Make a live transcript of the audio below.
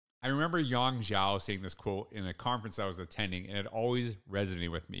I remember Yang Zhao saying this quote in a conference I was attending, and it always resonated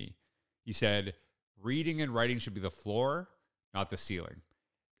with me. He said, reading and writing should be the floor, not the ceiling.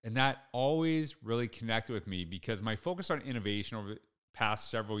 And that always really connected with me because my focus on innovation over the past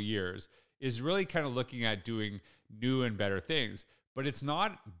several years is really kind of looking at doing new and better things, but it's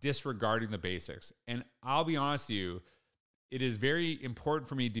not disregarding the basics. And I'll be honest with you, it is very important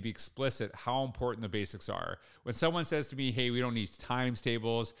for me to be explicit how important the basics are. When someone says to me, hey, we don't need times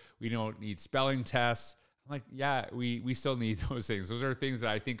tables, we don't need spelling tests, I'm like, yeah, we still need those things. Those are things that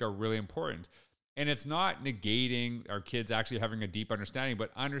I think are really important. And it's not negating our kids actually having a deep understanding, but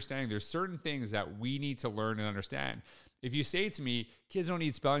understanding there's certain things that we need to learn and understand. If you say to me, kids don't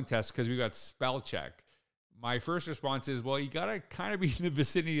need spelling tests because we got spell check, my first response is, well, you got to kind of be in the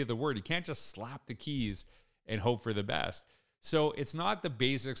vicinity of the word. You can't just slap the keys and hope for the best. So it's not the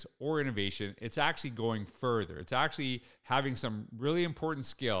basics or innovation. It's actually going further. It's actually having some really important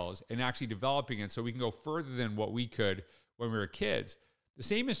skills and actually developing it so we can go further than what we could when we were kids. The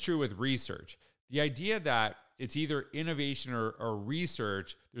same is true with research. The idea that it's either innovation or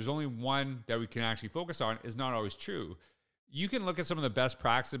research, there's only one that we can actually focus on is not always true. You can look at some of the best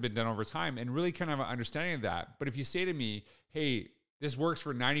practices that have been done over time and really kind of have an understanding of that. But if you say to me, hey, this works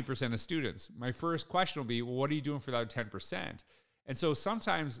for 90% of students, my first question will be, well, what are you doing for that 10%? And so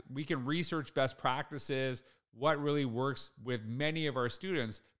sometimes we can research best practices, what really works with many of our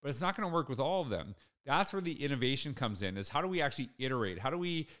students, but it's not going to work with all of them. That's where the innovation comes in, is how do we actually iterate? How do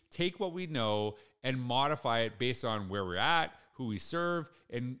we take what we know and modify it based on where we're at, who we serve,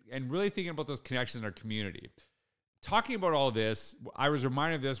 and really thinking about those connections in our community. Talking about all this, I was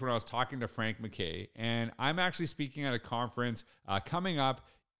reminded of this when I was talking to Frank McKay, and I'm actually speaking at a conference coming up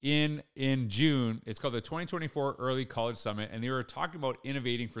in June. It's called the 2024 Early College Summit, and they were talking about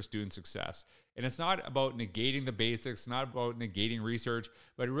innovating for student success. And it's not about negating the basics, not about negating research,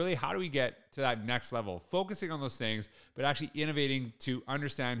 but really how do we get to that next level, focusing on those things, but actually innovating to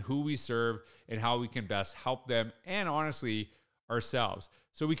understand who we serve and how we can best help them and honestly ourselves.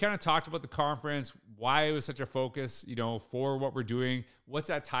 So we kind of talked about the conference, why it was such a focus, for what we're doing. What's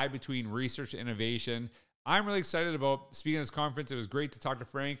that tie between research and innovation? I'm really excited about speaking at this conference. It was great to talk to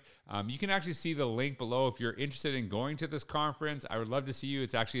Frank. You can actually see the link below if you're interested in going to this conference. I would love to see you.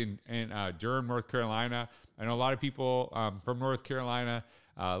 It's actually in Durham, North Carolina. I know a lot of people from North Carolina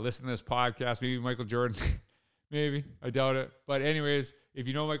listen to this podcast. Maybe Michael Jordan. Maybe. I doubt it. But anyways, if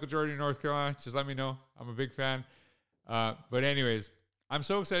you know Michael Jordan in North Carolina, just let me know. I'm a big fan. But anyways, I'm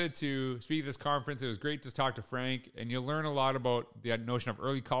so excited to speak at this conference. It was great to talk to Frank, and you'll learn a lot about the notion of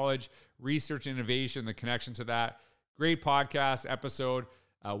early college, research and innovation, the connection to that. Great podcast episode.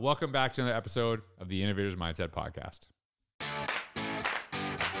 Welcome back to another episode of the Innovators Mindset Podcast.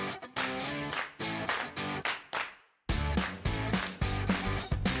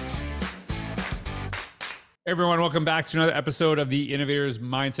 Everyone, welcome back to another episode of the Innovators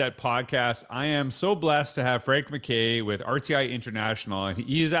Mindset Podcast. I am so blessed to have Frank McKay with RTI International. And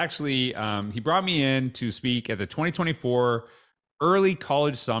he is actually, he brought me in to speak at the 2024 Early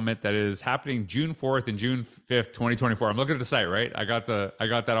College Summit that is happening June 4th and June 5th, 2024. I'm looking at the site, right? I got that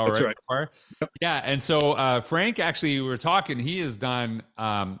all right. Yep. Yeah. And so Frank, actually, we were talking, he has done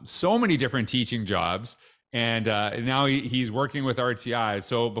so many different teaching jobs. And now he's working with RTI.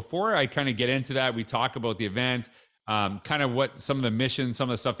 So before I kind of get into that, we talk about the event, kind of what some of the missions, some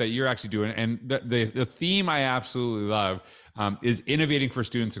of the stuff that you're actually doing. And the theme I absolutely love is innovating for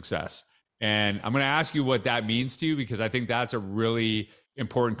student success. And I'm going to ask you what that means to you, because I think that's a really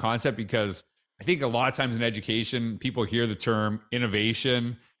important concept, because I think a lot of times in education, people hear the term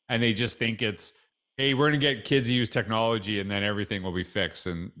innovation and they just think it's, hey, we're going to get kids to use technology and then everything will be fixed.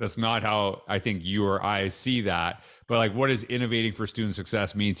 And that's not how I think you or I see that. But like, what does innovating for student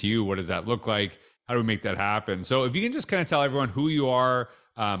success mean to you? What does that look like? How do we make that happen? So if you can just kind of tell everyone who you are,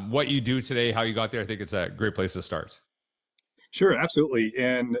 what you do today, how you got there, I think it's a great place to start. Sure, absolutely.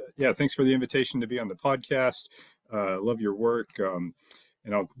 And yeah, thanks for the invitation to be on the podcast. Love your work. And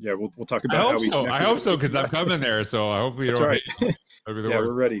we'll talk about I hope so, because I'm coming there. So hopefully you don't. Right.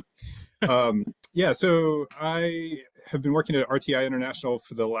 We're ready. So I have been working at RTI International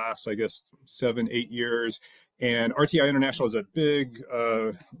for the last, 7-8 years. And RTI International is a big,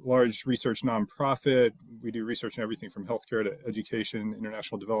 large research nonprofit. We do research in everything from healthcare to education,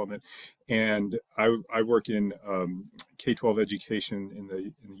 international development. And I work in K-12 education in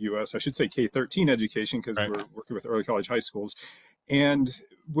the U.S. I should say K-13 education, because we're working with early college high schools. And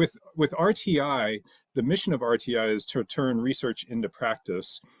with RTI, the mission of RTI is to turn research into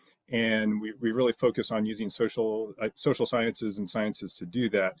practice. And we really focus on using social sciences and sciences to do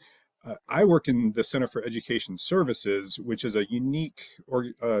that. I work in the Center for Education Services, which is a unique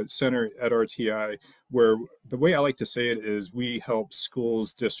center at RTI, where the way I like to say it is we help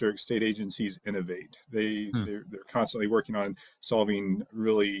schools, districts, state agencies innovate. They're constantly working on solving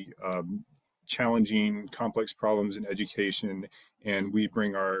really challenging, complex problems in education, and we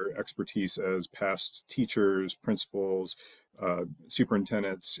bring our expertise as past teachers, principals,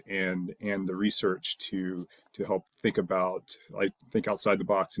 superintendents, and the research to help think outside the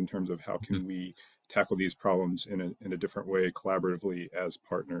box in terms of how can we tackle these problems in a different way collaboratively as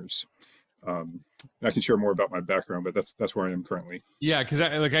partners. I can share more about my background, but that's where I am currently. Yeah, because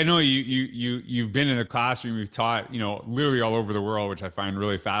I know you've been in the classroom, you've taught, literally all over the world, which I find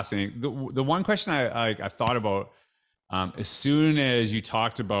really fascinating. The one question I thought about as soon as you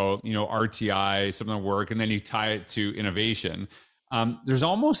talked about RTI, some of the work, and then you tie it to innovation, there's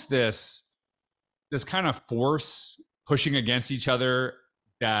almost this kind of force pushing against each other,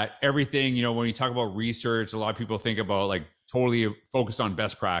 that everything, when you talk about research, a lot of people think about like totally focused on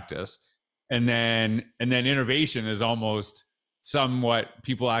best practice. And then innovation is almost somewhat,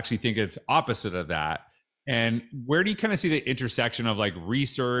 people actually think it's opposite of that. And where do you kind of see the intersection of like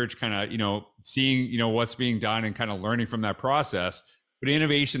research, kind of, seeing, what's being done and kind of learning from that process, but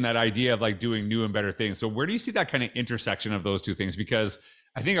innovation, that idea of like doing new and better things. So where do you see that kind of intersection of those two things? Because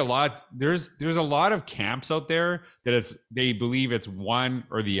I think there's a lot of camps out there that they believe it's one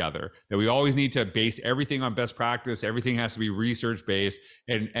or the other, that we always need to base everything on best practice. Everything has to be research based.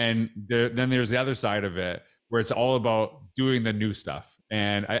 And then there's the other side of it where it's all about doing the new stuff.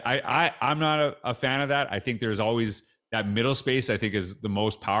 And I'm not a fan of that. I think there's always that middle space, I think, is the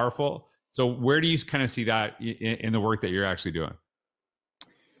most powerful. So where do you kind of see that in the work that you're actually doing?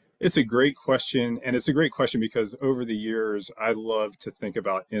 It's a great question. And it's a great question because over the years, I love to think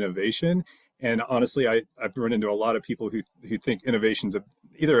about innovation. And honestly, I've run into a lot of people who think innovation's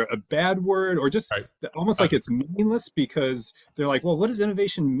either a bad word or just almost like it's meaningless, because they're like, well, what does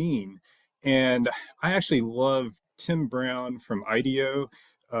innovation mean? And I actually love Tim Brown from IDEO.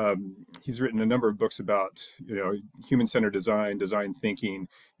 He's written a number of books about, human-centered design thinking.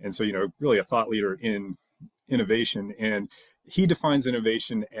 And so, really a thought leader in innovation. And he defines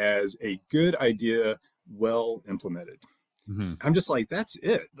innovation as a good idea, well implemented. Mm-hmm. I'm just like, that's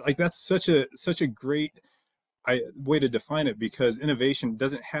it. Like, that's such a great way to define it, because innovation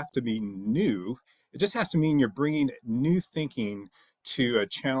doesn't have to be new. It just has to mean you're bringing new thinking to a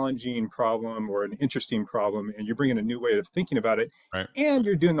challenging problem or an interesting problem, and you're bringing a new way of thinking about it, right, and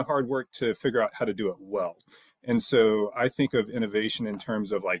you're doing the hard work to figure out how to do it well. And so I think of innovation in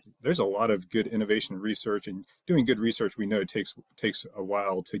terms of like, there's a lot of good innovation research, and doing good research, we know it takes a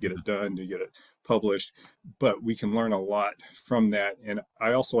while to get it done, to get it published, but we can learn a lot from that. And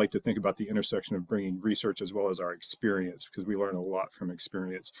I also like to think about the intersection of bringing research as well as our experience, because we learn a lot from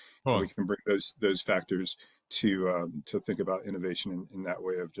experience. Oh. And we can bring those factors to think about innovation in that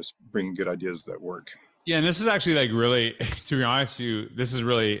way of just bringing good ideas that work. Yeah, and this is actually like really, to be honest with you, this is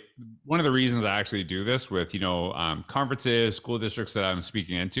really one of the reasons I actually do this with, conferences, school districts that I'm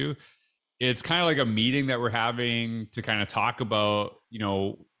speaking into. It's kind of like a meeting that we're having to kind of talk about,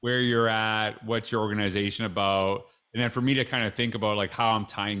 where you're at, what's your organization about, and then for me to kind of think about like how I'm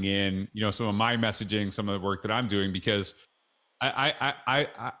tying in, some of my messaging, some of the work that I'm doing, because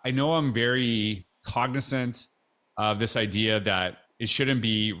I know I'm very cognizant of this idea that it shouldn't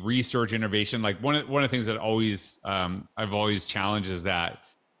be research innovation. Like one of the things that I've always challenged is that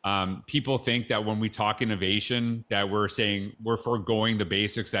people think that when we talk innovation, that we're saying we're foregoing the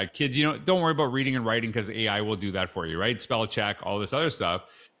basics, that kids, don't worry about reading and writing because AI will do that for you, right? Spell check, all this other stuff.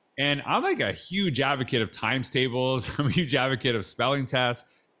 And I'm like a huge advocate of times tables. I'm a huge advocate of spelling tests.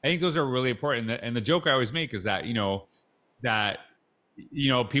 I think those are really important. And the joke I always make is that,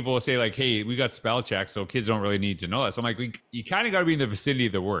 people will say like, hey, we got spell checks, so kids don't really need to know this. I'm like, you kind of got to be in the vicinity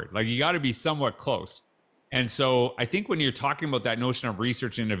of the word. Like, you got to be somewhat close. And so I think when you're talking about that notion of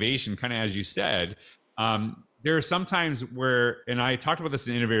research and innovation, kind of as you said, there are some times where, and I talked about this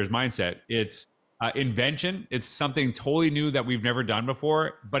in Innovator's Mindset, it's invention. It's something totally new that we've never done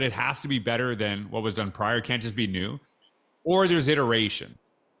before, but it has to be better than what was done prior. It can't just be new. Or there's iteration.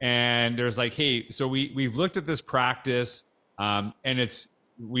 And there's like, hey, so we've looked at this practice, and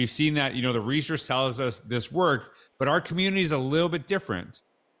we've seen that, the research tells us this work, but our community is a little bit different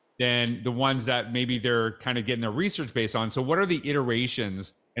than the ones that maybe they're kind of getting their research based on. So what are the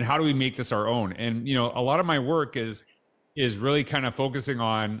iterations and how do we make this our own? And, a lot of my work is really kind of focusing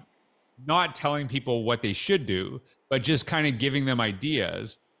on not telling people what they should do, but just kind of giving them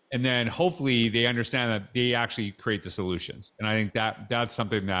ideas. And then hopefully they understand that they actually create the solutions. And I think that that's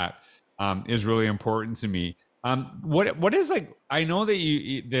something that is really important to me. What is like? I know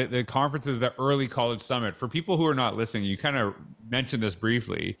that the conference is the Early College Summit. For people who are not listening, you kind of mentioned this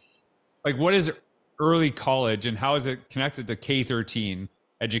briefly. Like, what is early college, and how is it connected to K-13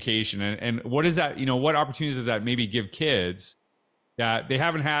 education, and what is that? What opportunities does that maybe give kids that they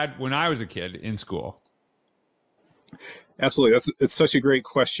haven't had when I was a kid in school? Absolutely. It's such a great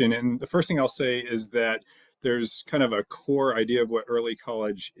question. And the first thing I'll say is that there's kind of a core idea of what early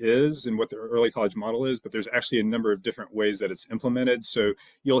college is and what the early college model is, but there's actually a number of different ways that it's implemented. So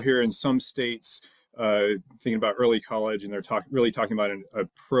you'll hear in some states thinking about early college, and they're really talking about a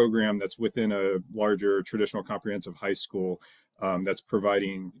program that's within a larger traditional comprehensive high school that's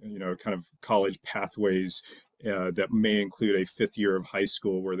providing, kind of college pathways that may include a 5th year of high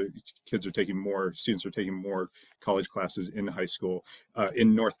school where the students are taking more college classes in high school.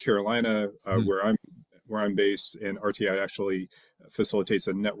 In North Carolina, where I'm based, and RTI actually facilitates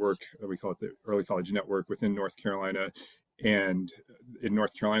a network, we call it the Early College Network within North Carolina. And in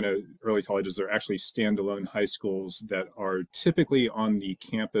North Carolina, early colleges are actually standalone high schools that are typically on the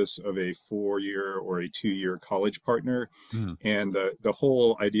campus of a 4-year or a 2-year college partner. And the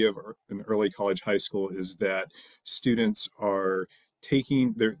whole idea of an early college high school is that students are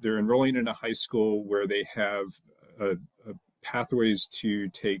they're enrolling in a high school where they have pathways to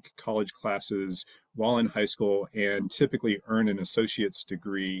take college classes while in high school, and typically earn an associate's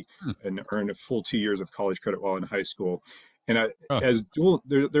degree and earn a full 2 years of college credit while in high school. And there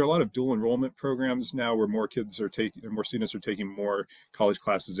are a lot of dual enrollment programs now where more students are taking more college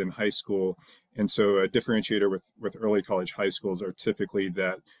classes in high school. And so a differentiator with early college high schools are typically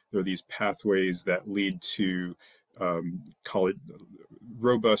that there are these pathways that lead to college,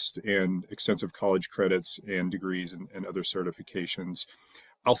 robust and extensive college credits and degrees and other certifications.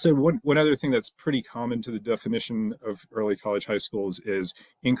 I'll say one other thing that's pretty common to the definition of early college high schools is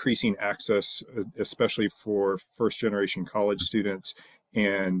increasing access, especially for first-generation college students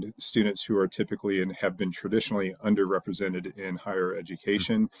and students who are typically and have been traditionally underrepresented in higher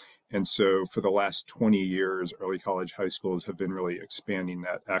education. And so for the last 20 years, early college high schools have been really expanding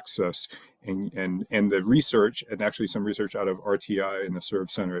that access. And the research, and actually some research out of RTI and the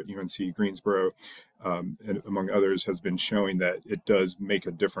Serve Center at UNC Greensboro, and among others, has been showing that it does make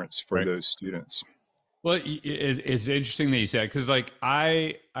a difference for those students. Well, it's interesting that you said, because like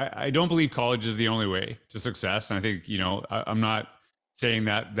I don't believe college is the only way to success. And I think, I'm not saying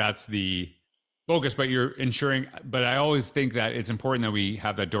that that's the focus, but you're ensuring, but I always think that it's important that we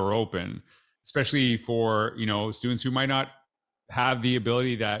have that door open, especially for, students who might not have the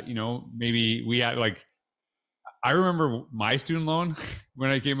ability that, maybe we had. Like, I remember my student loan when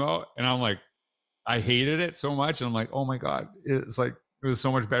I came out, and I'm like, I hated it so much. And I'm like, oh my God, it's like, it was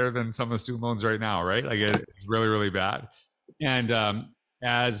so much better than some of the student loans right now. Right. Like it's really, really bad. And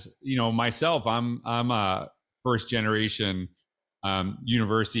as myself, I'm a first generation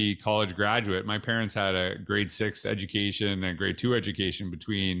university college graduate. My parents had a grade 6 education and grade 2 education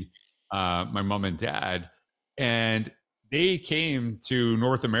between my mom and dad. And they came to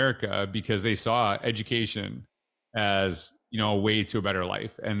North America because they saw education as, a way to a better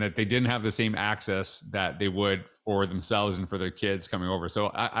life, and that they didn't have the same access that they would for themselves and for their kids coming over.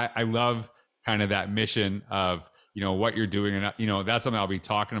 So I love kind of that mission of, what you're doing. And, that's something I'll be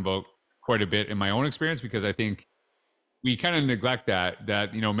talking about quite a bit in my own experience, because I think we kind of neglect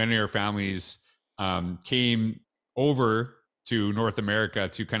that many of our families came over to North America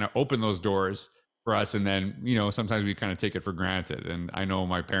to kind of open those doors for us. And then, sometimes we kind of take it for granted. And I know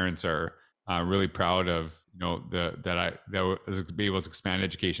my parents are really proud of, that I was able to expand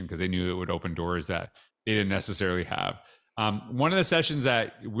education, because they knew it would open doors that they didn't necessarily have. One of the sessions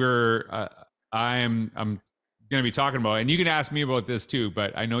that I'm going to be talking about, and you can ask me about this too,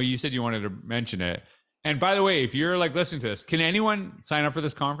 but I know you said you wanted to mention it. And by the way, if you're like listening to this, can anyone sign up for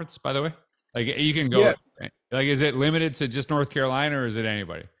this conference, by the way? Like, you can go, yeah. Like, is it limited to just North Carolina, or is it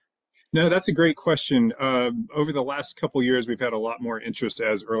anybody? No, that's a great question. Over the last couple of years, we've had a lot more interest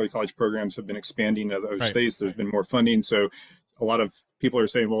as early college programs have been expanding to other states. There's been more funding. So a lot of people are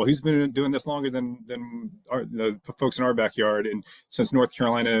saying, well, he's been doing this longer than the folks in our backyard. And since North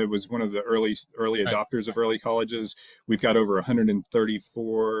Carolina was one of the early adopters of early colleges, we've got over about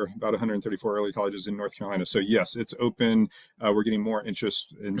 134 early colleges in North Carolina. So yes, it's open. We're getting more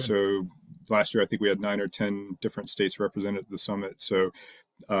interest. And so last year, I think we had 9 or 10 different states represented at the summit. So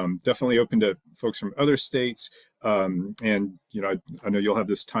definitely open to folks from other states. And, I know you'll have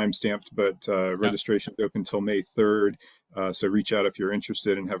this time stamped, but registration is open until May 3rd. So reach out if you're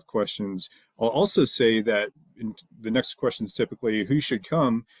interested and have questions. I'll also say that the next question is typically who should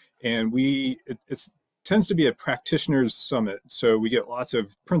come. And it tends to be a practitioners summit. So we get lots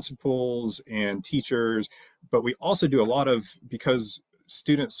of principals and teachers, But we also do a lot of, because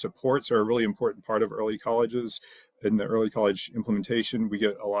student supports are a really important part of early colleges. In the early college implementation, we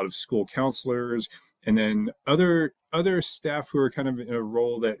get a lot of school counselors, and then other staff who are kind of in a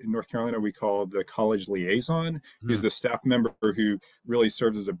role that in North Carolina we call the college liaison, who's the staff member who really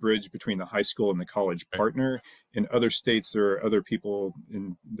serves as a bridge between the high school and the college partner. In other states, there are other people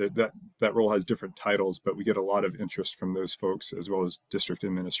in that role has different titles, but we get a lot of interest from those folks as well as district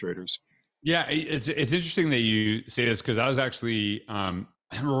administrators. Yeah, it's interesting that you say this, because I was actually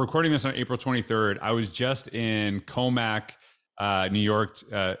we're recording this on April 23rd. I was just in Comac, New York,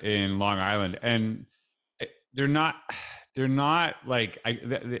 in Long Island, and they're not like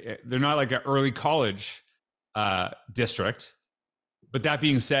they're not like an early college district. But that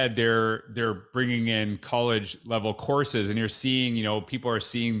being said, they're bringing in college level courses, and you're seeing, you know, people are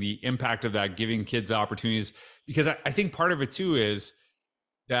seeing the impact of that, giving kids opportunities, because I think part of it too is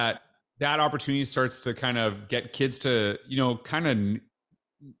that opportunity starts to kind of get kids to, you know, kind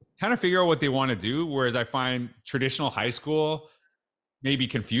of figure out what they want to do. Whereas I find traditional high school maybe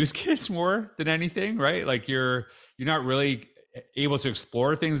confuse kids more than anything, right? Like you're not really able to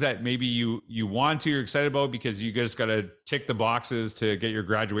explore things that maybe you want to, you're excited about, because you just got to tick the boxes to get your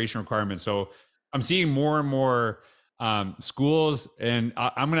graduation requirements. So I'm seeing more and more schools, and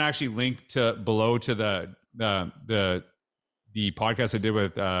I'm going to actually link to below to the podcast I did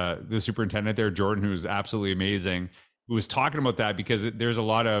with the superintendent there, Jordan, who's absolutely amazing, who was talking about that, because there's a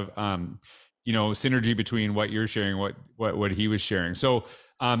lot of you know, synergy between what you're sharing, what he was sharing. So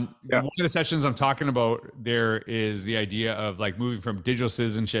one of the sessions I'm talking about there is the idea of like moving from digital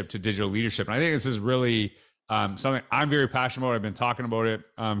citizenship to digital leadership. And I think this is really something I'm very passionate about. I've been talking about it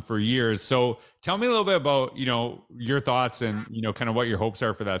for years. So tell me a little bit about, you know, your thoughts and, you know, kind of what your hopes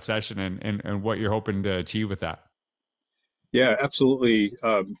are for that session, and what you're hoping to achieve with that. Yeah, absolutely.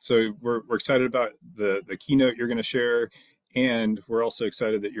 So we're excited about the keynote you're going to share, and we're also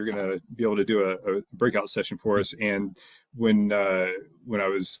excited that you're going to be able to do a breakout session for us. And when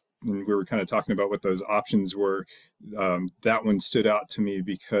we were kind of talking about what those options were, that one stood out to me,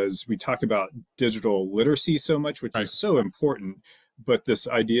 because we talk about digital literacy so much, which is so important. But this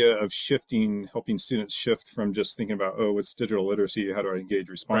idea of helping students shift from just thinking about, oh, what's digital literacy? How do I engage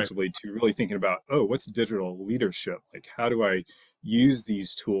responsibly? To really thinking about, oh, what's digital leadership? Like, how do I use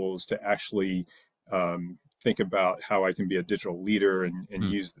these tools to actually think about how I can be a digital leader and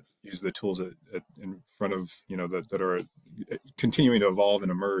use the tools in front of, you know, that are continuing to evolve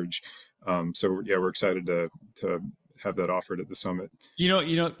and emerge. So yeah, we're excited to have that offered at the summit.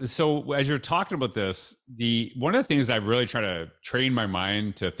 You know, so as you're talking about this, one of the things I've really tried to train my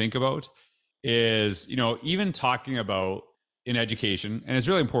mind to think about is, you know, even talking about in education, and it's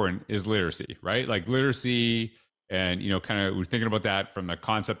really important, is literacy, right? Like literacy, and, you know, kind of we're thinking about that from the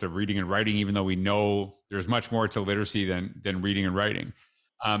concept of reading and writing, even though we know there's much more to literacy than reading and writing.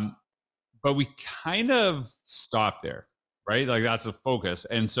 But we kind of stop there, right? Like that's the focus.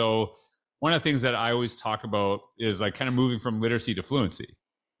 And so one of the things that I always talk about is like kind of moving from literacy to fluency,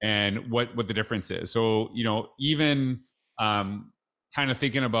 and what the difference is. So, you know, even kind of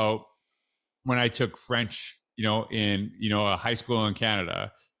thinking about when I took French, you know, in, you know, a high school in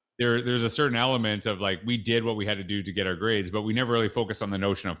Canada, there's a certain element of like, we did what we had to do to get our grades, but we never really focused on the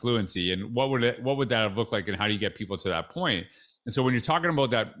notion of fluency and what would that have looked like, and how do you get people to that point? And so when you're talking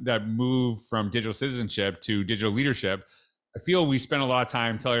about that move from digital citizenship to digital leadership, I feel we spend a lot of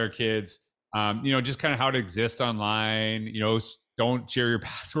time telling our kids, you know, just kind of how to exist online, you know, don't share your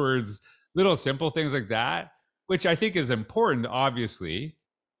passwords, little simple things like that, which I think is important, obviously.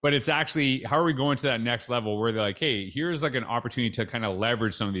 But it's actually, how are we going to that next level where they're like, hey, here's like an opportunity to kind of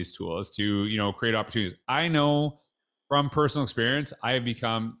leverage some of these tools to, you know, create opportunities. I know from personal experience, I have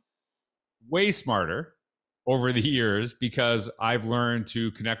become way smarter over the years because I've learned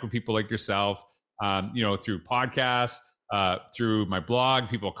to connect with people like yourself, you know, through podcasts, through my blog,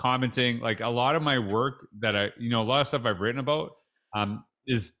 people commenting. Like a lot of my work that a lot of stuff I've written about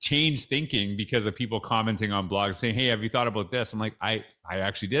is changed thinking because of people commenting on blogs saying, hey, have you thought about this? I'm like, I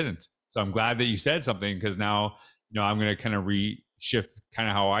actually didn't. So I'm glad that you said something, because now, you know, I'm going to kind of reshift kind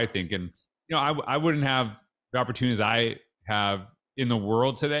of how I think. And, you know, I wouldn't have the opportunities I have in the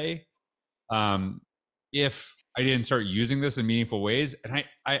world today if I didn't start using this in meaningful ways. And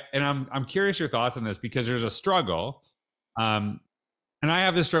I'm curious your thoughts on this, because there's a struggle. And I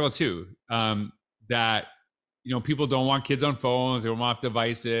have this struggle too, that, you know, people don't want kids on phones, they don't want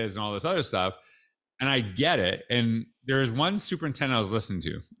devices and all this other stuff. And I get it. And there's one superintendent I was listening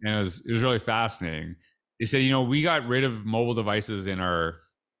to, and it was really fascinating. He said, you know, we got rid of mobile devices in our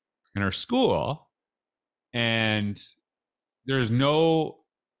school, and there's no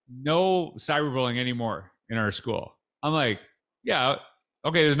cyberbullying anymore in our school. I'm like, yeah,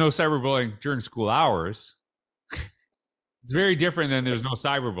 okay, there's no cyberbullying during school hours. It's very different than there's no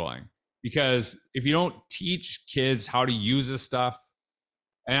cyberbullying, because if you don't teach kids how to use this stuff,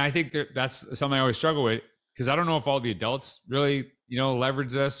 and I think that's something I always struggle with, because I don't know if all the adults really,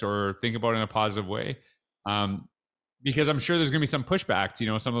 leverage this or think about it in a positive way. Because I'm sure there's going to be some pushback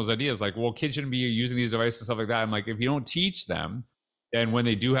to, some of those ideas like, well, kids shouldn't be using these devices and stuff like that. I'm like, if you don't teach them, then when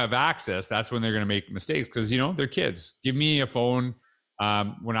they do have access, that's when they're going to make mistakes, because, they're kids. Give me a phone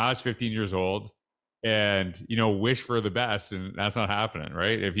when I was 15 years old and, wish for the best. And that's not happening,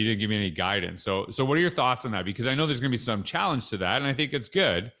 right? If you didn't give me any guidance. So what are your thoughts on that? Because I know there's going to be some challenge to that. And I think it's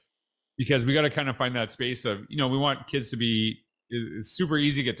good, because we got to kind of find that space of, we want kids to be, it's super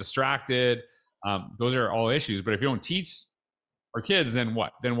easy to get distracted. Those are all issues. But if you don't teach our kids, then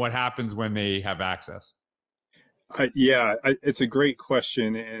what? Then what happens when they have access? It's a great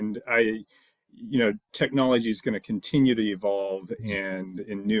question. And technology is going to continue to evolve and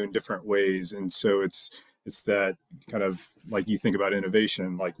in new and different ways. And so it's that kind of, like, you think about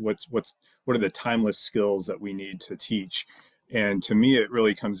innovation, like what are the timeless skills that we need to teach? And to me, it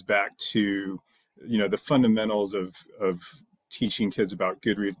really comes back to, the fundamentals of teaching kids about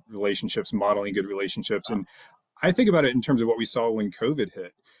good relationships, modeling good relationships. And I think about it in terms of what we saw when COVID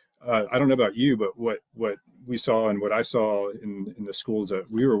hit. I don't know about you, but what we saw and what I saw in the schools that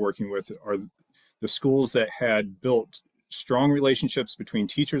we were working with are the schools that had built strong relationships between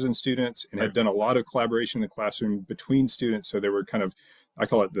teachers and students and had done a lot of collaboration in the classroom between students. So there were kind of, I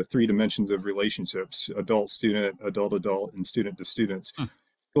call it the 3 dimensions of relationships: adult, student, adult, and student to students.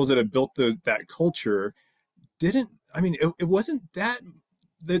 Schools that have built that culture it wasn't that,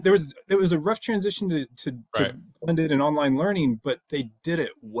 there was a rough transition to blended and online learning, but they did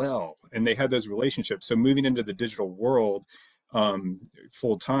it well and they had those relationships. So moving into the digital world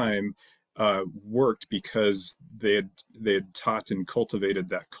full time worked because they had taught and cultivated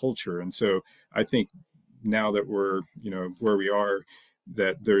that culture. And so I think now that we're where we are,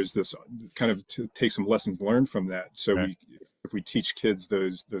 that there's this kind of to take some lessons learned from that. So if we teach kids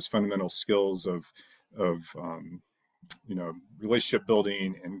those fundamental skills of relationship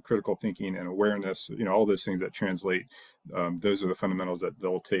building and critical thinking and awareness, all those things that translate, those are the fundamentals that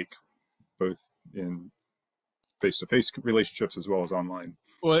they'll take both in face-to-face relationships as well as online.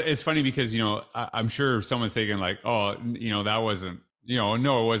 Well, it's funny because, I'm sure someone's thinking like, oh, that wasn't, no,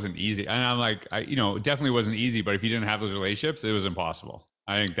 it wasn't easy. And I'm like, it definitely wasn't easy, but if you didn't have those relationships, it was impossible.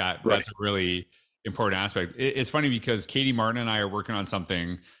 I think that's a really important aspect. It's funny because Katie Martin and I are working on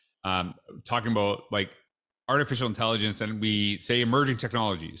something, talking about like artificial intelligence, and we say emerging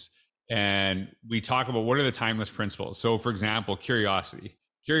technologies, and we talk about what are the timeless principles. So for example, curiosity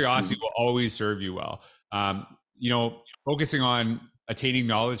will always serve you well. Focusing on attaining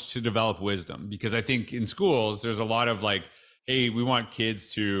knowledge to develop wisdom, because I think in schools, there's a lot of like, hey, we want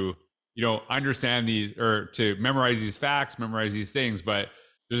kids to, understand these or to memorize these facts, memorize these things, but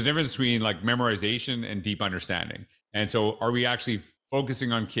there's a difference between like memorization and deep understanding. And so are we actually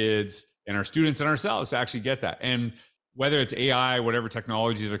focusing on kids and our students and ourselves to actually get that? And whether it's AI, whatever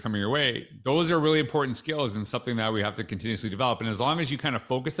technologies are coming your way, those are really important skills and something that we have to continuously develop. And as long as you kind of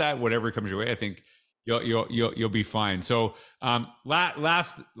focus that, whatever comes your way, I think you'll be fine. So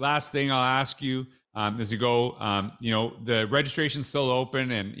last thing I'll ask you as you go, the registration's still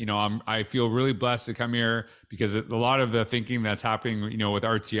open, and I feel really blessed to come here because a lot of the thinking that's happening, with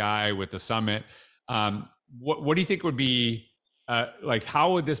RTI, with the summit, what do you think would be like,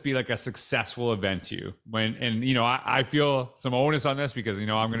 how would this be like a successful event to you? I feel some onus on this because, I'm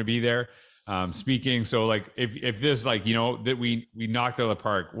going to be there speaking. So like, if this, like, that we knocked it out of the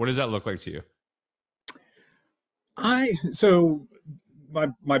park, what does that look like to you? So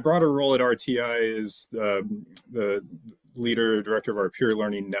my broader role at RTI is the director of our peer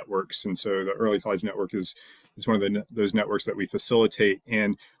learning networks. And so the Early College Network is one of those networks that we facilitate.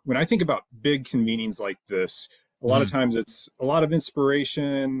 And when I think about big convenings like this, a lot of times it's a lot of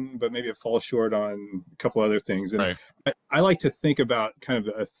inspiration, but maybe it falls short on a couple other things. And I like to think about kind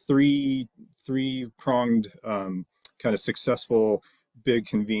of a three-pronged kind of successful big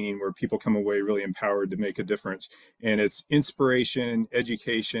convening where people come away really empowered to make a difference. And it's inspiration,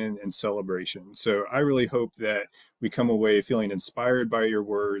 education, and celebration. So I really hope that we come away feeling inspired by your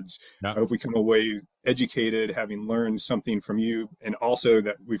words. I hope we come away educated, having learned something from you, and also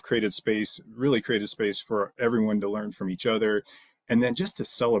that we've really created space for everyone to learn from each other. And then just to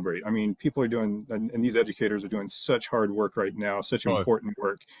celebrate. I mean, people are doing, and these educators are doing such hard work right now, such important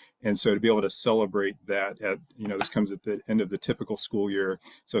work. And so to be able to celebrate that this comes at the end of the typical school year.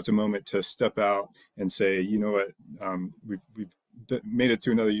 So it's a moment to step out and say, you know what, we've made it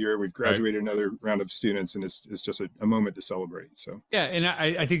to another year. We've graduated another round of students, and it's just a moment to celebrate. So yeah, and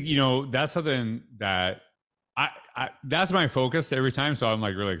I think, you know, that's something that that's my focus every time. So I'm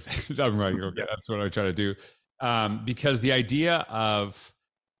like really excited. I'm like, okay, that's what I try to do. Because the idea of,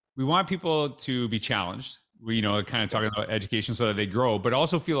 we want people to be challenged, you know, kind of talking about education so that they grow, but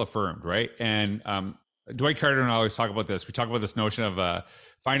also feel affirmed, right? And Dwight Carter and I always talk about this. We talk about this notion of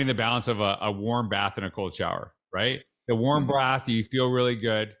finding the balance of a warm bath and a cold shower, right? The warm bath, you feel really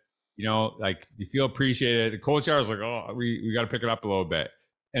good, you know, like you feel appreciated. The cold shower is like, oh, we got to pick it up a little bit.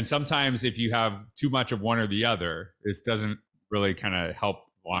 And sometimes if you have too much of one or the other, it doesn't really kind of help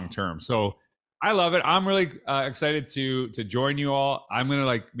long term. So I love it. I'm really excited to join you all. I'm going to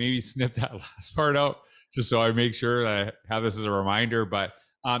like maybe snip that last part out just so I make sure that I have this as a reminder. But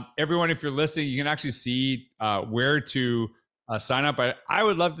everyone, if you're listening, you can actually see where to sign up. I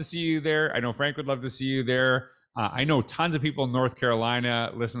would love to see you there. I know Frank would love to see you there. I know tons of people in North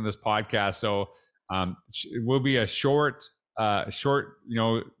Carolina listen to this podcast. So it will be a short, you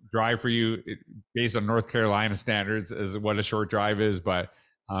know, drive for you based on North Carolina standards is what a short drive is. But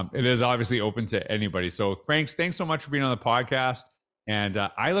it is obviously open to anybody. So Frank, thanks so much for being on the podcast. And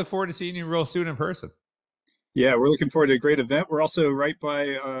I look forward to seeing you real soon in person. Yeah, we're looking forward to a great event. We're also right by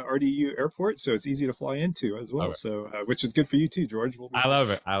RDU Airport, so it's easy to fly into as well. So, which is good for you too, George. I love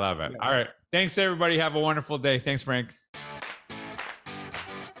it. I love it. Yeah. All right. Thanks, everybody. Have a wonderful day. Thanks, Frank.